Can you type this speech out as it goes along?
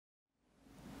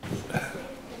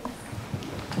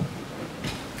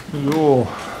Law.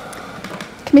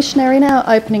 Commissioner, in our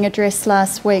opening address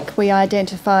last week, we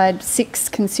identified 6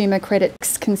 consumer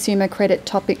credit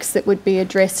topics that would be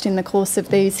addressed in the course of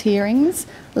these hearings.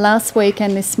 Last week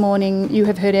and this morning, you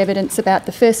have heard evidence about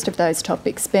the first of those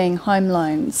topics, being home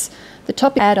loans. The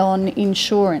topic add-on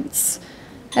insurance.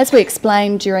 As we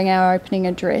explained during our opening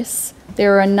address,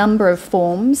 there are a number of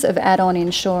forms of add-on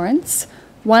insurance.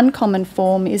 One common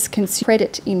form is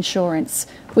credit insurance,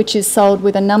 which is sold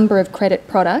with a number of credit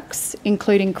products,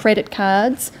 including credit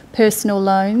cards, personal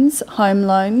loans, home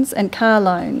loans and car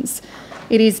loans.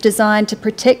 It is designed to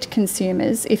protect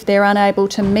consumers if they're unable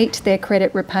to meet their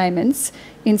credit repayments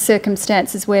in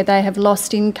circumstances where they have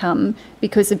lost income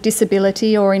because of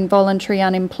disability or involuntary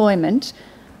unemployment,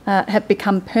 have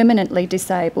become permanently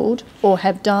disabled or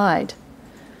have died.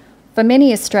 For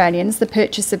many Australians, the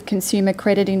purchase of consumer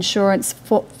credit insurance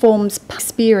forms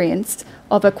experience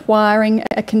of acquiring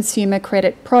a consumer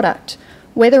credit product,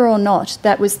 whether or not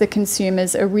that was the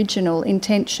consumer's original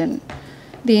intention.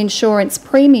 The insurance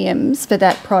premiums for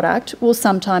that product will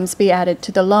sometimes be added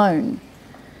to the loan.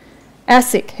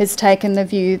 ASIC has taken the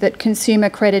view that consumer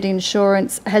credit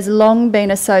insurance has long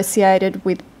been associated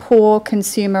with poor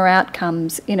consumer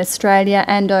outcomes in Australia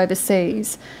and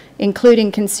overseas,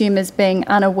 including consumers being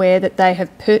unaware that they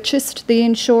have purchased the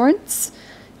insurance,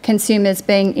 consumers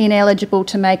being ineligible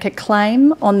to make a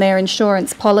claim on their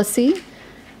insurance policy,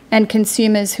 and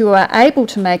consumers who are able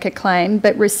to make a claim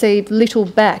but receive little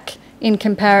back in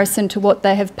comparison to what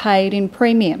they have paid in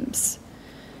premiums.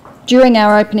 During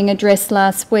our opening address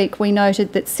last week, we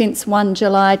noted that since 1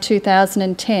 July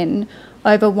 2010,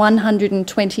 over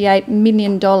 $128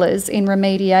 million in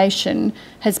remediation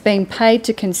has been paid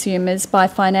to consumers by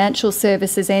financial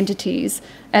services entities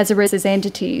as a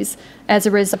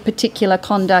result of particular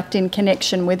conduct in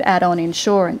connection with add-on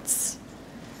insurance.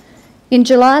 In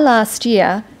July last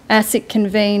year, ASIC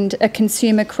convened a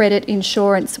consumer credit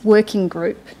insurance working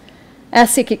group.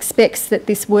 ASIC expects that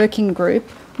this working group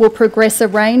will progress a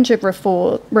range of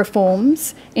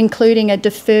reforms, including a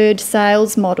deferred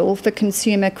sales model for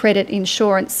consumer credit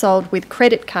insurance sold with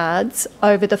credit cards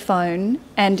over the phone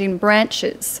and in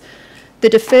branches. The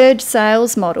deferred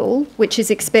sales model, which is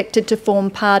expected to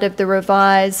form part of the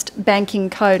revised Banking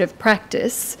Code of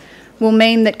Practice, will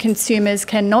mean that consumers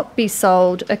cannot be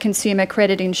sold a consumer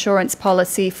credit insurance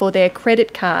policy for their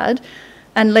credit card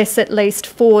unless at least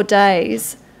 4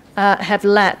 days have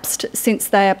lapsed since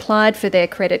they applied for their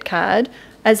credit card,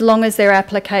 as long as their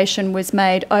application was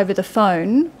made over the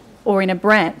phone or in a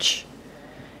branch.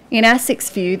 In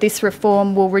ASIC's view, this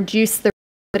reform will reduce the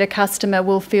risk that a customer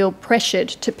will feel pressured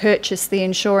to purchase the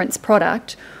insurance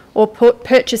product or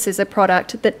purchases a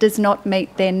product that does not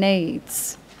meet their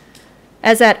needs.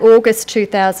 As at August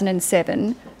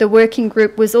 2007, the working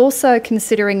group was also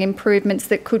considering improvements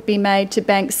that could be made to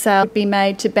bank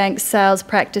sales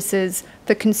practices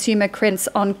for consumer credits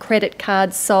on credit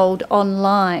cards sold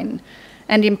online,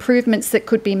 and improvements that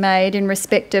could be made in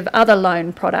respect of other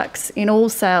loan products in all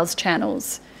sales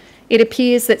channels. It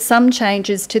appears that some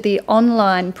changes to the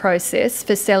online process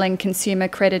for selling consumer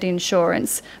credit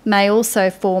insurance may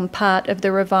also form part of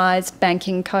the revised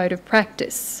Banking Code of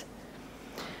Practice.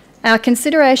 Our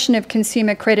consideration of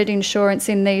consumer credit insurance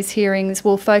in these hearings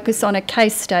will focus on a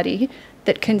case study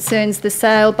that concerns the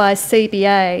sale by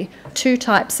CBA of 2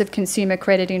 types of consumer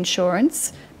credit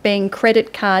insurance, being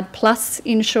credit card plus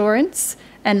insurance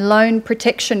and loan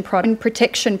protection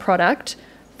product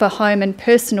for home and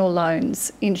personal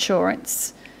loans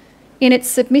insurance. In its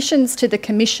submissions to the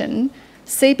Commission,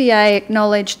 CBA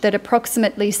acknowledged that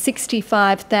approximately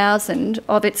 65,000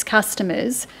 of its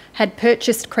customers had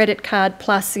purchased credit card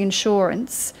plus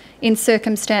insurance in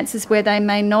circumstances where they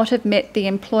may not have met the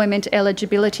employment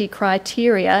eligibility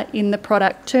criteria in the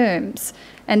product terms,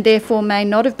 and therefore may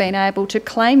not have been able to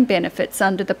claim benefits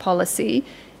under the policy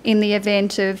in the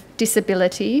event of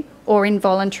disability or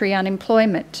involuntary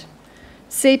unemployment.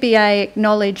 CBA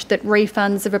acknowledged that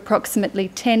refunds of approximately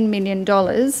 $10 million,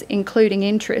 including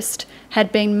interest,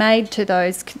 had been made to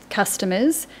those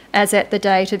customers as at the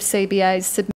date of CBA's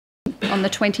submission on the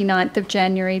 29th of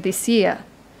January this year.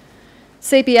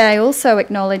 CBA also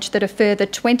acknowledged that a further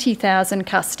 20,000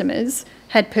 customers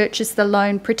had purchased the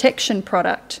loan protection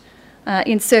product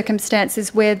in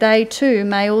circumstances where they too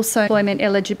may also meet employment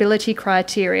eligibility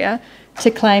criteria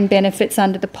to claim benefits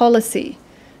under the policy.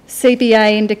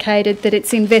 CBA indicated that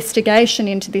its investigation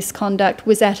into this conduct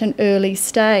was at an early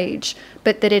stage,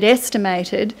 but that it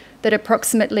estimated that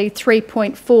approximately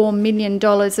 $3.4 million of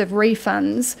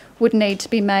refunds would need to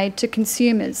be made to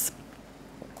consumers.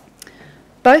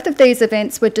 Both of these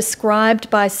events were described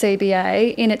by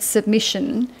CBA in its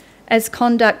submission as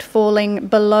conduct falling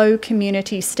below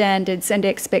community standards and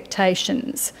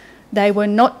expectations. They were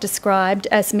not described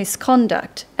as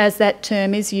misconduct, as that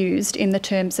term is used in the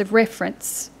terms of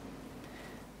reference.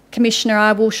 Commissioner,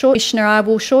 I will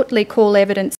shortly call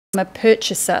evidence from a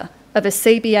purchaser of a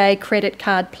CBA Credit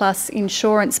Card Plus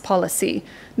insurance policy,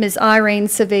 Ms Irene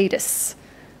Savidis.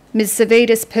 Ms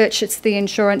Savidis purchased the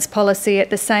insurance policy at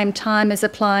the same time as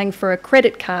applying for a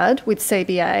credit card with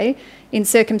CBA in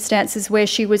circumstances where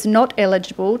she was not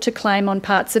eligible to claim on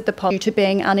parts of the policy due to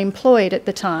being unemployed at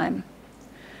the time.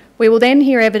 We will then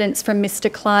hear evidence from Mr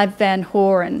Clive Van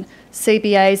Horen,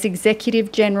 CBA's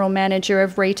Executive General Manager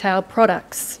of Retail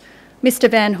Products. Mr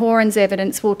Van Horen's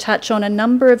evidence will touch on a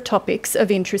number of topics of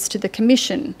interest to the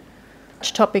Commission.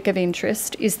 Each topic of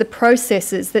interest is the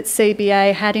processes that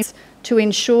CBA had to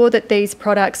ensure that these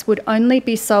products would only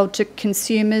be sold to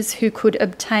consumers who could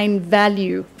obtain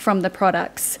value from the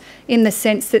products, in the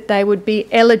sense that they would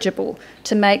be eligible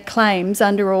to make claims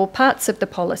under all parts of the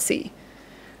policy.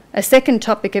 A second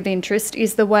topic of interest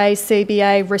is the way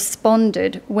CBA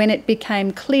responded when it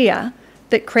became clear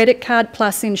that Credit Card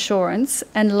Plus insurance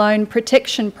and loan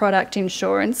protection product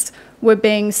insurance were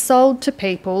being sold to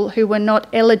people who were not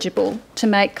eligible to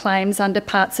make claims under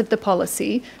parts of the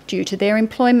policy due to their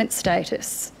employment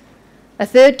status. A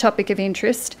third topic of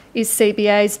interest is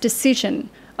CBA's decision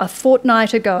a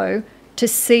fortnight ago to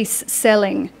cease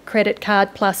selling Credit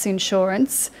Card Plus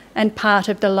insurance and part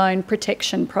of the loan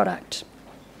protection product.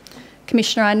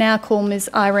 Commissioner, I now call Ms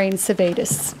Irene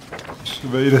Savidis.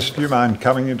 Savidis, do you mind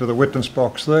coming into the witness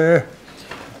box there?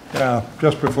 Now,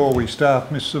 just before we start,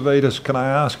 Ms Savidis, can I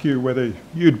ask you whether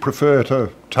you'd prefer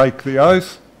to take the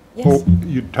oath? Yes. Or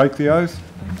you'd take the oath?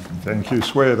 Thank you.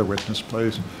 Swear the witness,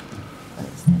 please.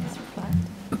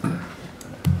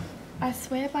 I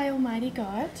swear by Almighty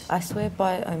God. I swear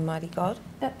by Almighty God.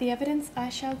 That the evidence I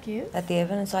shall give. That the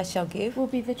evidence I shall give. Will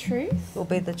be the truth. Will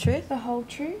be the truth. The whole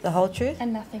truth. The whole truth.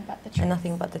 And nothing but the truth. And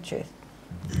nothing but the truth.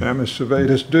 Now, Ms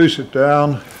Savidis, do sit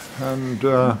down and,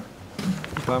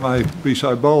 if I may be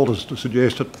so bold as to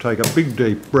suggest it, take a big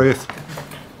deep breath,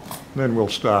 then we'll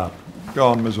start. Go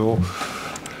on, Ms Orr.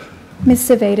 Ms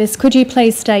Savidis, could you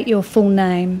please state your full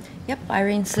name? Yep,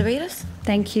 Irene Savidis.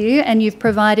 Thank you. And you've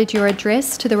provided your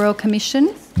address to the Royal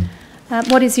Commission.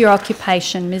 What is your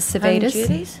occupation, Ms Savidis? Home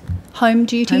duties. Home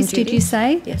duties, did you duties.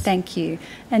 say? Yes. Thank you.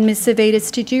 And Ms Savidis,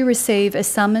 did you receive a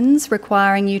summons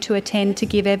requiring you to attend to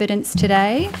give evidence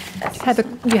today?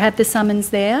 You have the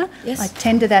summons there? Yes. I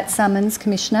tender that summons,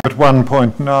 Commissioner. At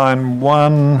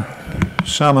 1.91,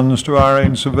 summons to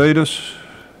Irene Savidis.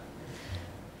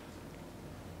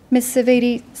 Ms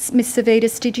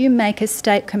Savidis, did you make a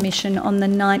state commission on the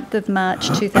 9th of March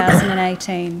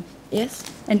 2018? Yes.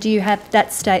 And do you have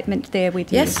that statement there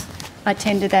with you? Yes. I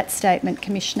tender that statement,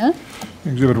 Commissioner.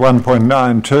 Exhibit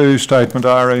 1.92, statement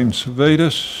Irene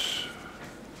Savidis.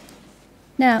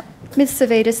 Now, Ms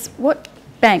Savidis, what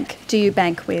bank do you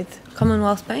bank with?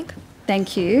 Commonwealth Bank.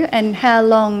 Thank you. And how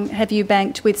long have you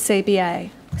banked with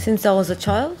CBA? Since I was a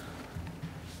child.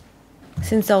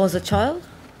 Since I was a child.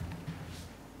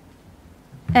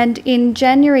 And in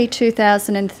January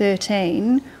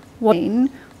 2013,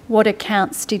 what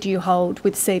accounts did you hold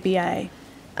with CBA?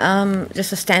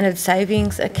 Just a standard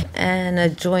savings and a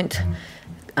joint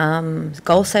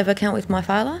goal saver account with my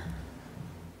father.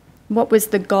 What was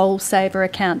the goal saver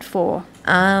account for?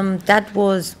 My dad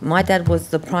was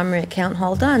the primary account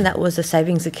holder, and that was a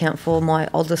savings account for my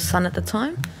oldest son at the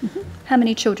time. Mm-hmm. How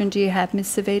many children do you have, Ms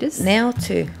Savidis? Now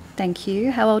 2. Thank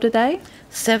you. How old are they?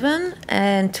 7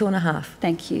 and 2.5.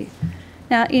 Thank you.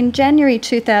 Now, in January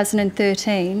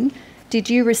 2013, did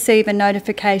you receive a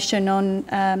notification on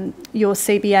your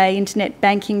CBA internet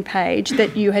banking page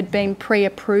that you had been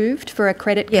pre-approved for a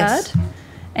credit card? Yes.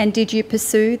 And did you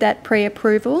pursue that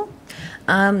pre-approval?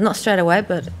 Not straight away,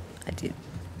 but I did.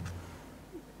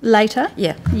 Later?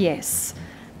 Yeah. Yes.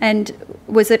 And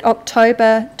was it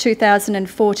October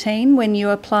 2014 when you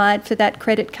applied for that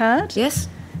credit card? Yes.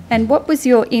 And what was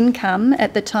your income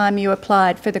at the time you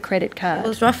applied for the credit card? It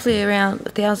was roughly around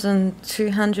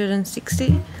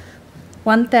 $1,260.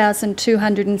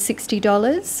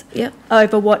 $1,260? Yep.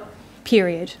 Over what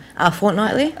period?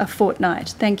 Fortnightly. A fortnight.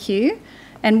 Thank you.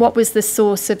 And what was the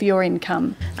source of your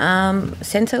income?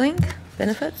 Centrelink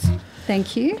benefits.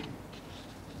 Thank you.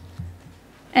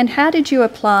 And how did you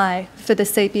apply for the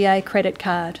CBA credit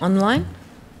card? Online.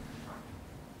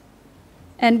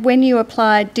 And when you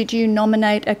applied, did you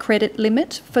nominate a credit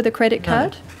limit for the credit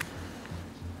card?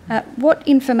 No. What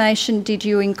information did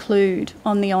you include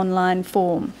on the online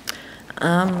form?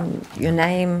 Your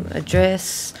name,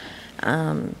 address,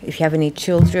 if you have any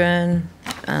children,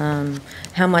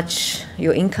 how much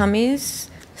your income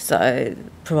is, So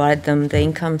provided them the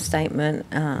income statement,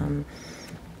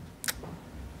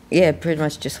 yeah, pretty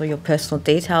much just all your personal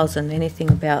details and anything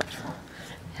about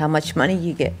how much money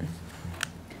you get.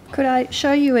 Could I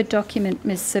show you a document,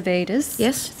 Ms Savidis?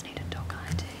 Yes. Just need a doc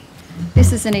ID.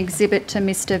 This is an exhibit to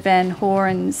Mr Van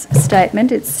Horen's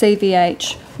statement. It's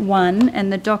CVH1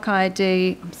 and the doc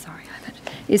ID, I'm sorry, I have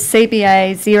it, is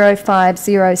CBA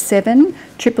 0507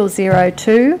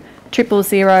 0002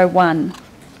 0001.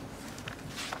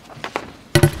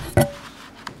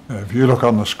 If you look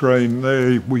on the screen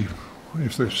there,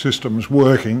 if the system's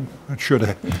working, it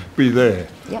should be there.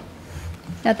 Yep.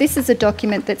 Now, this is a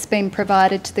document that's been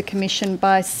provided to the Commission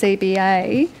by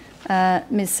CBA,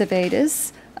 Ms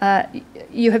Savidis.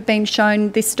 You have been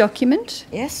shown this document?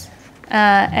 Yes.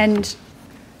 And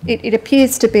it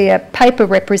appears to be a paper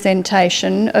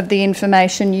representation of the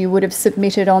information you would have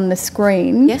submitted on the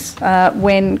screen. Yes.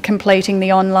 When completing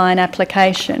the online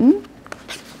application.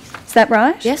 Is that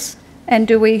right? Yes. And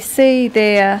do we see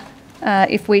there,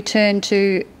 if we turn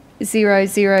to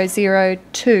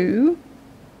 0002,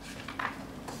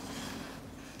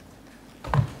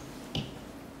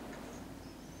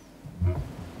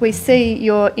 we see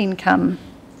your income.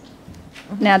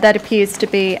 Now, that appears to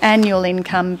be annual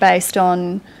income based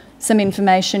on some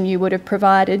information you would have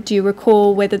provided. Do you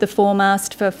recall whether the form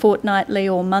asked for fortnightly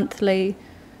or monthly?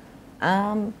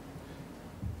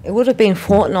 It would have been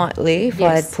fortnightly if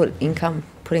I had Yes.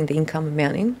 putting the income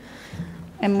amount in.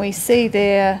 And we see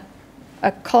there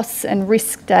a costs and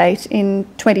risk date in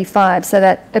 25, so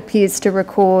that appears to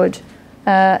record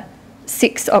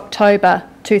 6 October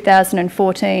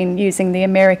 2014 using the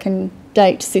American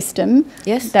date system.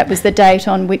 Yes. That was the date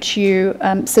on which you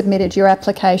submitted your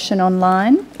application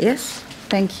online. Yes.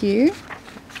 Thank you.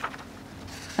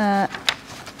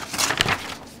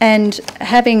 And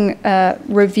having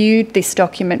reviewed this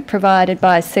document provided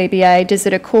by CBA, does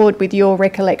it accord with your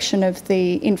recollection of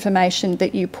the information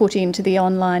that you put into the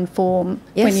online form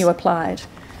Yes. when you applied?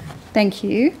 Thank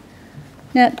you.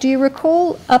 Now, do you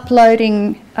recall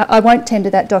uploading, I won't tender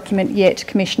that document yet,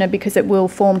 Commissioner, because it will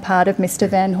form part of Mr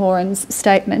Van Horen's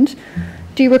statement.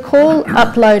 Do you recall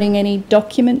uploading any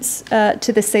documents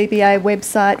to the CBA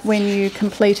website when you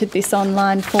completed this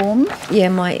online form? Yeah,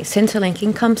 my Centrelink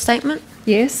income statement.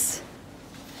 Yes.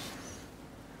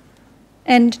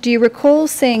 And do you recall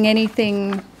seeing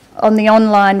anything on the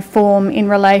online form in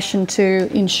relation to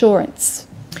insurance?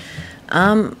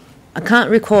 I can't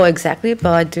recall exactly,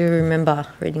 but I do remember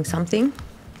reading something.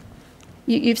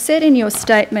 You've said in your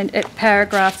statement at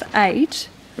paragraph 8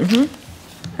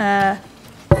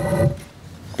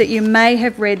 that you may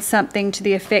have read something to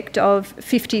the effect of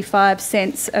 55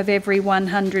 cents of every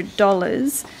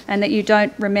 $100 and that you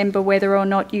don't remember whether or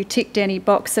not you ticked any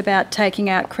box about taking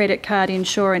out credit card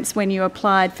insurance when you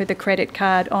applied for the credit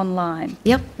card online.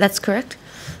 Yep, that's correct.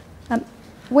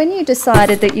 When you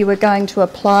decided that you were going to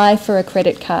apply for a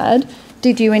credit card,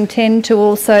 did you intend to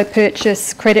also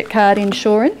purchase credit card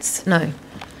insurance? No.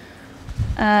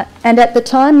 And at the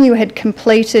time you had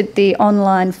completed the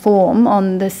online form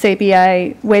on the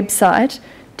CBA website,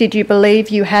 did you believe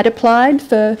you had applied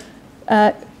for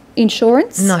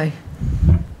insurance? No.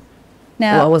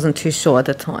 Now, Well, I wasn't too sure at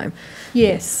the time.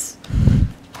 yes.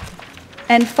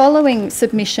 And following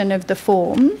submission of the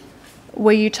form,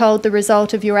 were you told the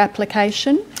result of your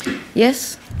application?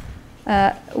 Yes.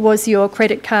 Was your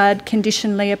credit card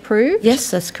conditionally approved?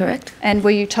 Yes, that's correct. And were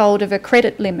you told of a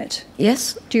credit limit?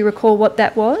 Yes. Do you recall what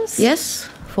that was? Yes.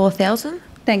 4,000.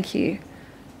 Thank you.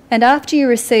 And after you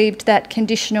received that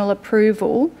conditional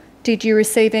approval, did you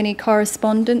receive any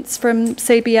correspondence from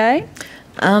CBA?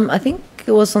 I think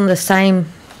it was on the same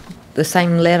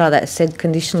letter that said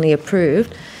conditionally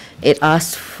approved. It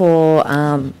asked for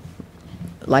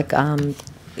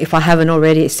if I haven't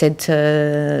already, it said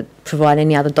to provide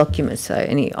any other documents, so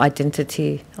any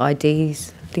identity,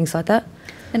 IDs, things like that.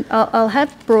 And I'll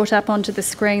have brought up onto the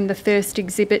screen the first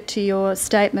exhibit to your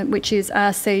statement, which is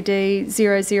RCD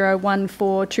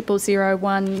 0014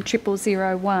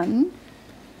 0001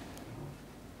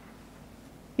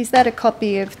 Is that a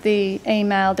copy of the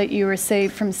email that you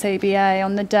received from CBA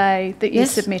on the day that you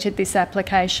Yes. submitted this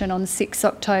application on 6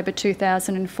 October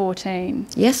 2014?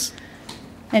 Yes.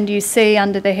 And you see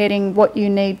under the heading what you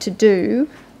need to do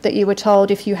that you were told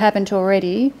if you haven't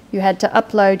already, you had to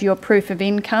upload your proof of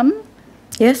income,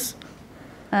 Yes.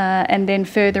 and then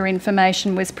further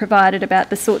information was provided about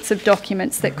the sorts of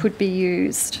documents that could be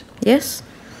used. Yes.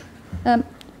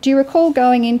 Do you recall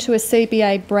going into a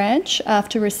CBA branch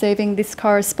after receiving this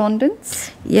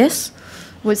correspondence? Yes.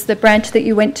 Was the branch that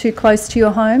you went to close to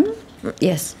your home?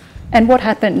 Yes. And what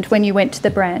happened when you went to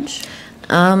the branch?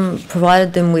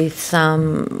 Provided them with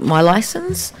my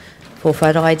licence for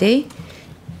photo ID.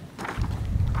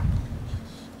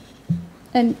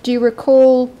 And do you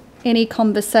recall any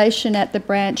conversation at the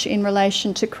branch in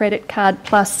relation to credit card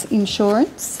plus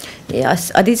insurance? Yeah,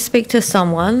 I did speak to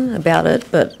someone about it,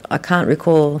 but I can't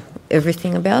recall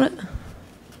everything about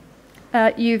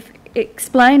it. You've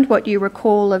explained what you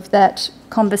recall of that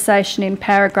conversation in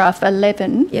paragraph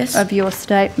 11 Yes. of your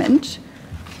statement.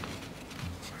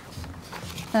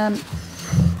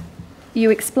 You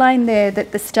explained there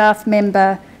that the staff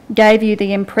member gave you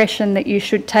the impression that you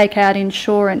should take out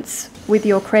insurance with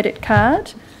your credit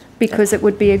card because it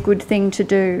would be a good thing to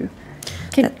do.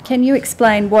 Can you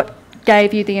explain what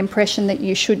gave you the impression that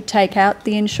you should take out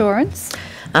the insurance?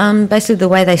 Basically, the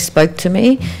way they spoke to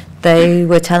me, they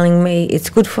were telling me it's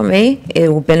good for me, it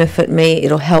will benefit me,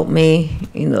 it'll help me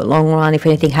in the long run if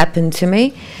anything happened to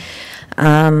me.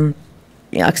 I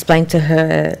explained to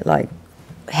her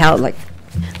how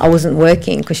I wasn't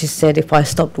working, because she said if I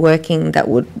stopped working, that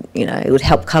would, it would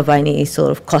help cover any sort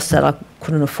of costs that I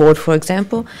couldn't afford, for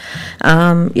example.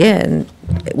 And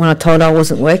when I told her I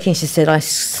wasn't working, she said I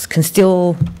can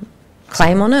still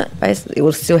claim on it. Basically, it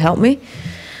will still help me.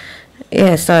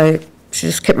 Yeah, so she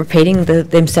just kept repeating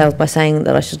themselves by saying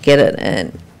that I should get it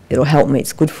and it'll help me,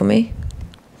 it's good for me.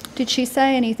 Did she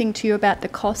say anything to you about the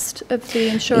cost of the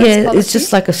insurance policy? It's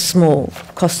just like a small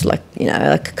cost, like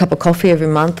a cup of coffee every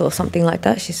month or something like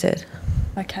that, she said.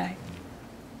 Okay.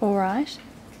 All right.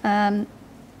 And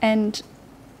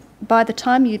by the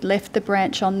time you'd left the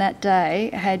branch on that day,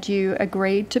 had you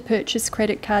agreed to purchase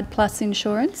credit card plus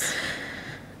insurance?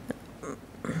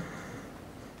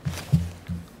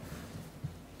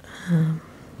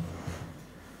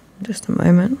 Just a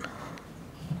moment.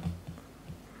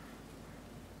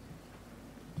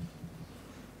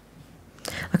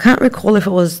 I can't recall if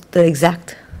it was that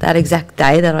exact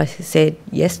day that I said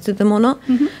yes to them or not,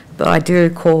 but I do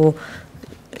recall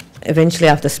eventually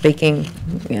after speaking,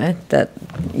 that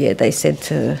they said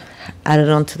to add it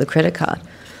onto the credit card.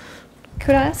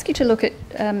 Could I ask you to look at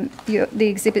the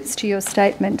exhibits to your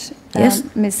statement, Yes.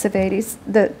 Ms Savidis?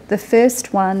 The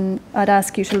first one I'd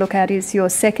ask you to look at is your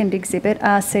second exhibit,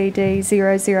 RCD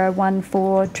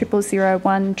 0014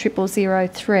 001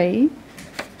 0003.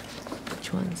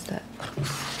 Which one's that?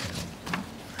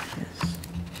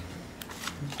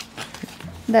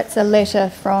 That's a letter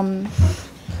from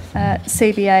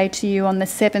CBA to you on the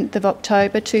 7th of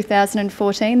October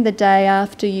 2014, the day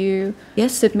after you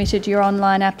Yes. submitted your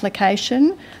online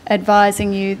application,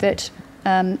 advising you that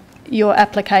your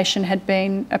application had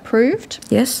been approved.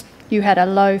 Yes. You had a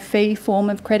low fee form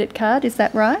of credit card, is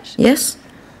that right? Yes.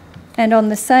 And on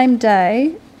the same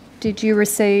day, did you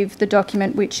receive the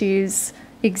document which is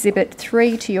Exhibit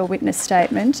 3 to your witness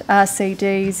statement,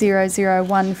 RCD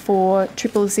 0014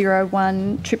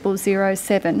 0001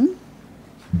 0007?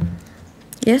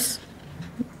 Yes.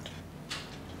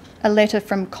 A letter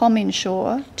from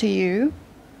CommInsure to you,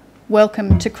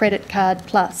 welcome to Credit Card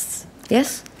Plus.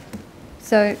 Yes.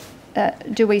 So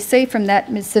do we see from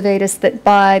that, Ms Savidis, that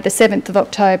by the 7th of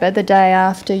October, the day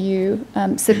after you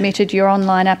submitted your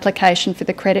online application for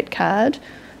the credit card,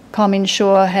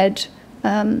 CommInsure had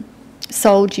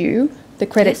sold you the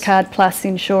Credit Yes. Card Plus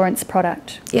insurance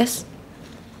product? Yes.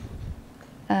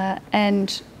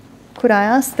 And could I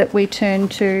ask that we turn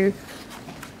to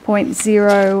point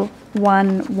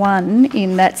 011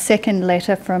 in that second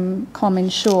letter from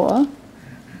CommInsure?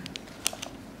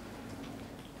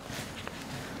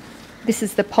 This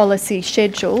is the policy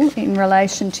schedule in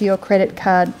relation to your Credit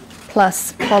Card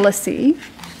Plus policy.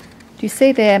 Do you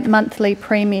see there monthly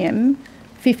premium,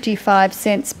 55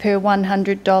 cents per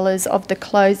 $100 of the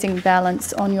closing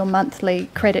balance on your monthly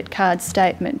credit card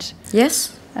statement?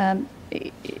 Yes.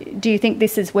 Do you think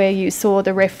this is where you saw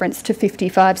the reference to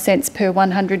 55 cents per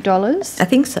 $100? I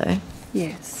think so.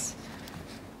 Yes.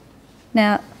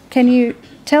 Now, can you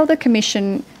tell the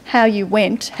Commission how you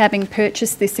went, having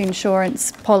purchased this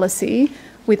insurance policy,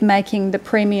 with making the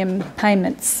premium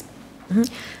payments?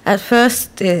 At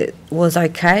first it was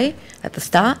okay at the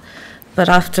start, but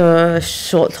after a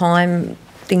short time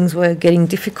things were getting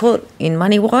difficult in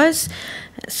money-wise,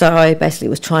 so I basically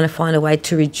was trying to find a way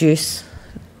to reduce,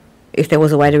 if there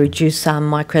was a way to reduce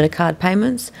my credit card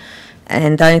payments,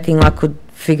 and the only thing I could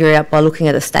figure out by looking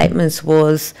at the statements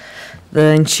was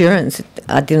the insurance.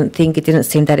 It didn't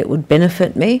seem that it would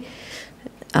benefit me,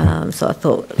 so I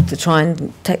thought to try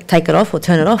and take it off or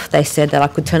turn it off. They said that I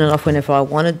could turn it off whenever I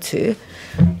wanted to,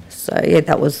 so yeah,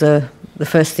 that was the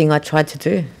first thing I tried to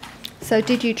do. So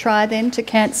did you try then to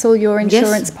cancel your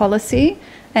insurance policy?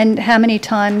 And how many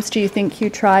times do you think you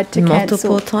tried to cancel?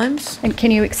 Multiple times. And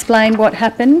can you explain what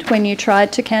happened when you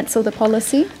tried to cancel the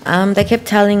policy? They kept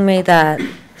telling me that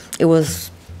it was,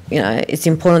 it's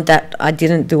important that I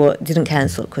didn't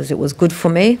cancel because it was good for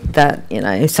me, that,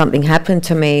 if something happened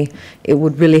to me, it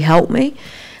would really help me.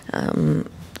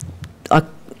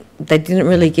 They didn't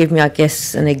really give me, I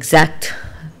guess, an exact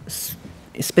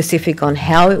specific on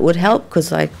how it would help,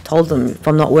 because I told them if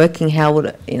I'm not working, how would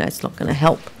it, it's not going to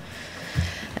help.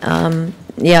 I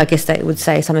guess they would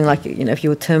say something like, if you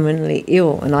were terminally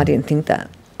ill, and I didn't think that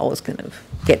I was going to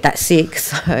get that sick.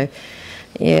 So,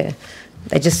 yeah,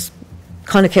 they just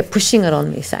kind of kept pushing it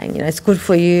on me, saying, it's good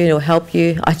for you, it'll help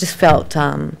you. I just felt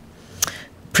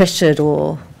pressured,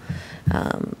 or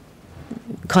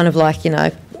kind of like,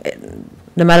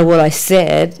 no matter what I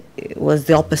said, it was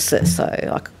the opposite. So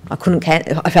I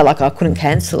felt like I couldn't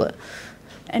cancel it.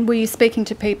 And were you speaking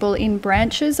to people in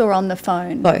branches or on the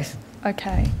phone? Both.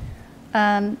 Okay.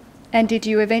 And did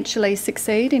you eventually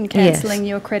succeed in cancelling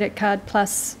your credit card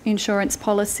plus insurance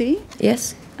policy?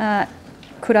 Yes.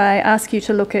 Could I ask you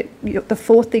to look at the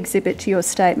fourth exhibit to your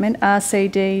statement,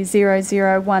 RCD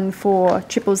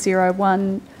 0014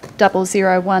 001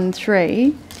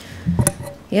 0013?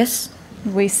 Yes.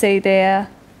 We see there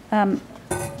a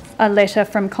letter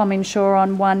from CommInsure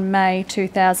on 1 May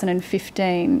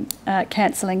 2015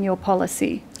 cancelling your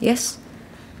policy. Yes.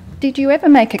 Did you ever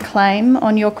make a claim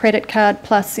on your credit card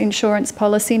plus insurance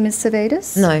policy, Ms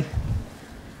Savidis? No.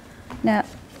 Now,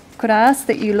 could I ask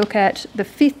that you look at the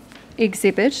fifth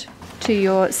exhibit to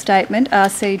your statement,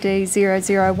 RCD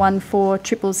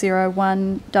 0014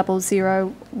 001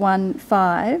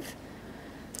 0015?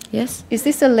 Yes. Is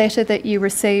this a letter that you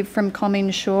received from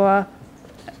CommInsure,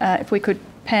 if we could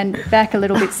pan back a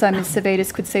little bit so Ms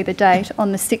Savidis could see the date,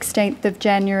 on the 16th of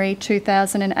January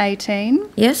 2018?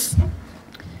 Yes.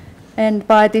 And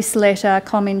by this letter,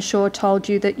 CommInsure told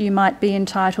you that you might be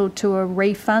entitled to a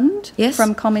refund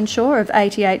from CommInsure of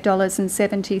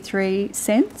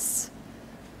 $88.73.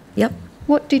 Yep.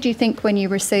 What did you think when you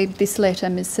received this letter,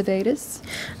 Ms Savidis?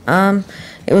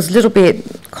 It was a little bit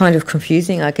kind of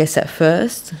confusing, I guess, at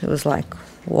first. It was like,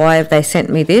 why have they sent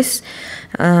me this?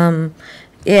 So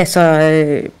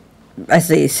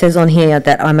as it says on here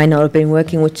that I may not have been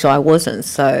working, which I wasn't,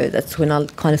 so that's when I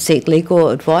kind of seek legal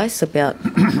advice about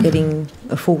getting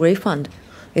a full refund,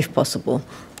 if possible.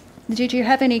 Did you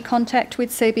have any contact with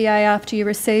CBA after you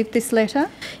received this letter?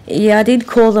 Yeah, I did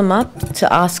call them up to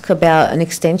ask about an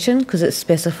extension, because it's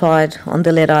specified on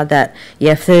the letter that you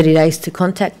have 30 days to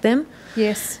contact them.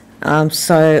 Yes.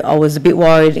 So I was a bit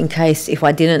worried in case if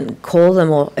I didn't call them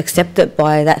or accept it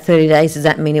by that 30 days, does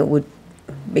that mean it would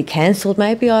be cancelled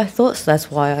maybe, I thought. So that's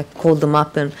why I called them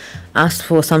up and asked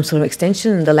for some sort of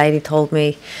extension, and the lady told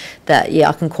me that,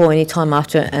 I can call any time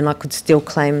after and I could still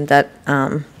claim that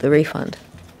the refund.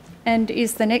 And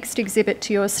is the next exhibit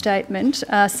to your statement,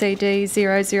 RCD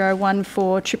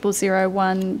 0014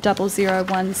 001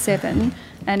 0017,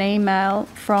 an email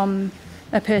from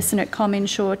a person at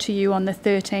CommInsure to you on the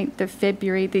 13th of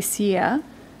February this year?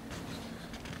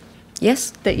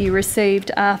 Yes. That you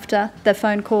received after the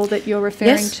phone call that you're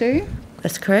referring to?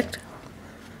 That's correct.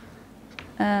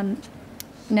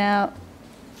 Now,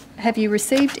 have you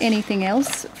received anything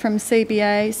else from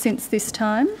CBA since this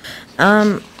time?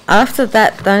 After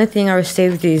that, the only thing I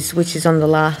received which is on the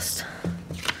last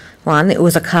one, it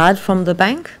was a card from the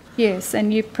bank. Yes,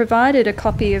 and you provided a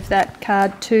copy of that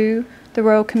card to the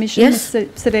Royal Commission, Ms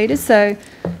Savidis. So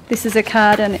this is a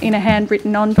card in a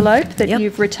handwritten envelope that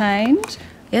you've retained.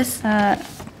 Yes. A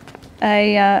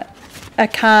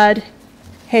card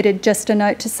headed "Just a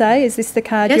note to say." Is this the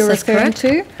card you're referring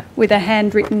to? With a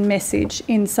handwritten message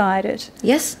inside it.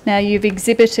 Yes. Now, you've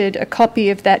exhibited a copy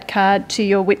of that card to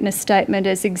your witness statement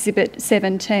as Exhibit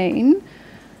 17.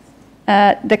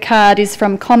 The card is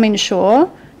from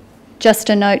CommInsure. Just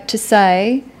a note to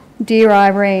say, "Dear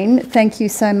Irene, thank you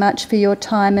so much for your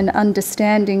time and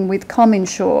understanding with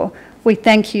CommInsure. We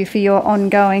thank you for your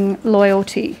ongoing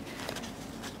loyalty."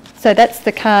 So that's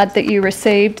the card that you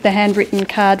received, the handwritten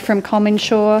card from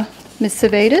CommInsure, Ms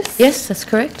Savidis? Yes, that's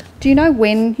correct. Do you know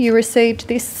when you received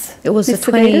this? It was Ms.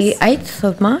 the Savidis? 28th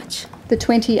of March. The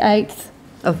 28th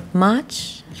of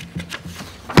March.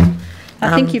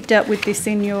 I think you've dealt with this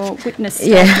in your witness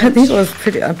statement. Yeah, I think it was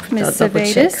pretty. Ms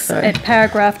Savidis, at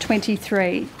paragraph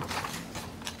 23.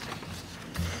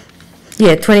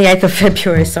 Yeah, 28th of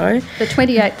February, sorry. The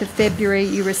 28th of February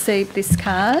you received this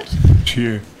card.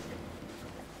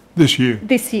 This year.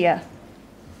 This year.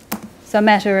 So a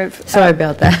matter of... Sorry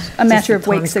about that. A matter of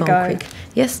weeks ago. Quick.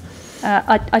 Yes.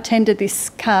 I tendered this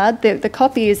card. The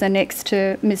copy is annexed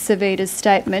to Ms Savidis'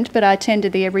 statement, but I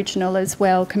tendered the original as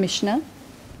well, Commissioner.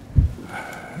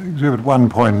 Exhibit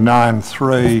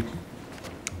 1.93,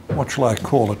 what shall I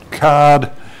call it,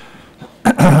 card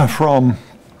from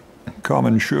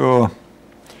CommInsure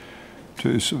to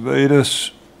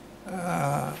Savidis.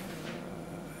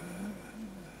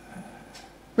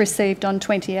 Received on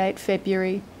 28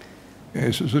 February.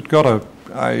 Yes, has it got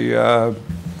a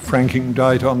franking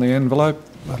date on the envelope?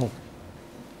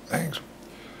 Thanks.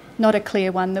 Not a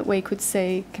clear one that we could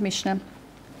see, Commissioner.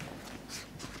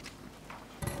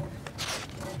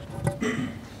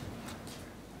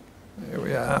 There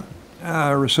we are.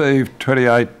 Received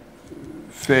 28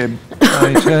 Feb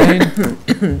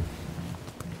 18.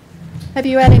 Have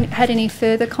you had any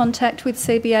further contact with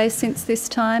CBA since this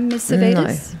time, Ms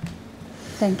Savidis? No.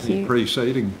 Thank you.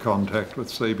 Preceding contact with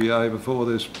CBA before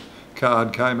this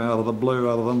card came out of the blue,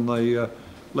 other than the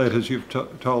letters you've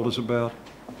told us about?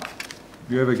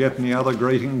 You ever get any other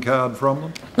greeting card from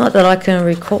them? Not that I can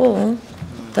recall.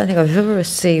 Don't think I've ever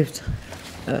received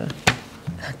a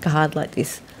card like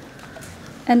this.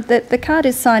 And the card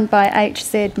is signed by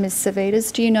HZ, Ms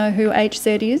Savidis. Do you know who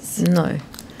HZ is? No.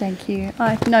 Thank you.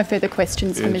 I have no further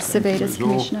questions for Ms Savidis,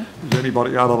 Commissioner. Does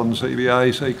anybody other than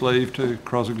CBA seek leave to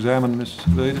cross-examine Ms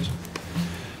Savidis?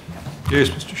 Yes,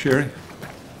 Mr Sherry.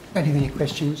 Don't have any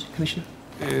questions, Commissioner.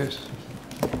 Yes.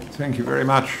 Thank you very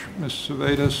much, Ms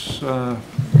Savidis,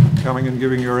 coming and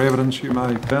giving your evidence. You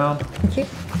may down. Thank you.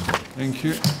 Thank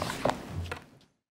you.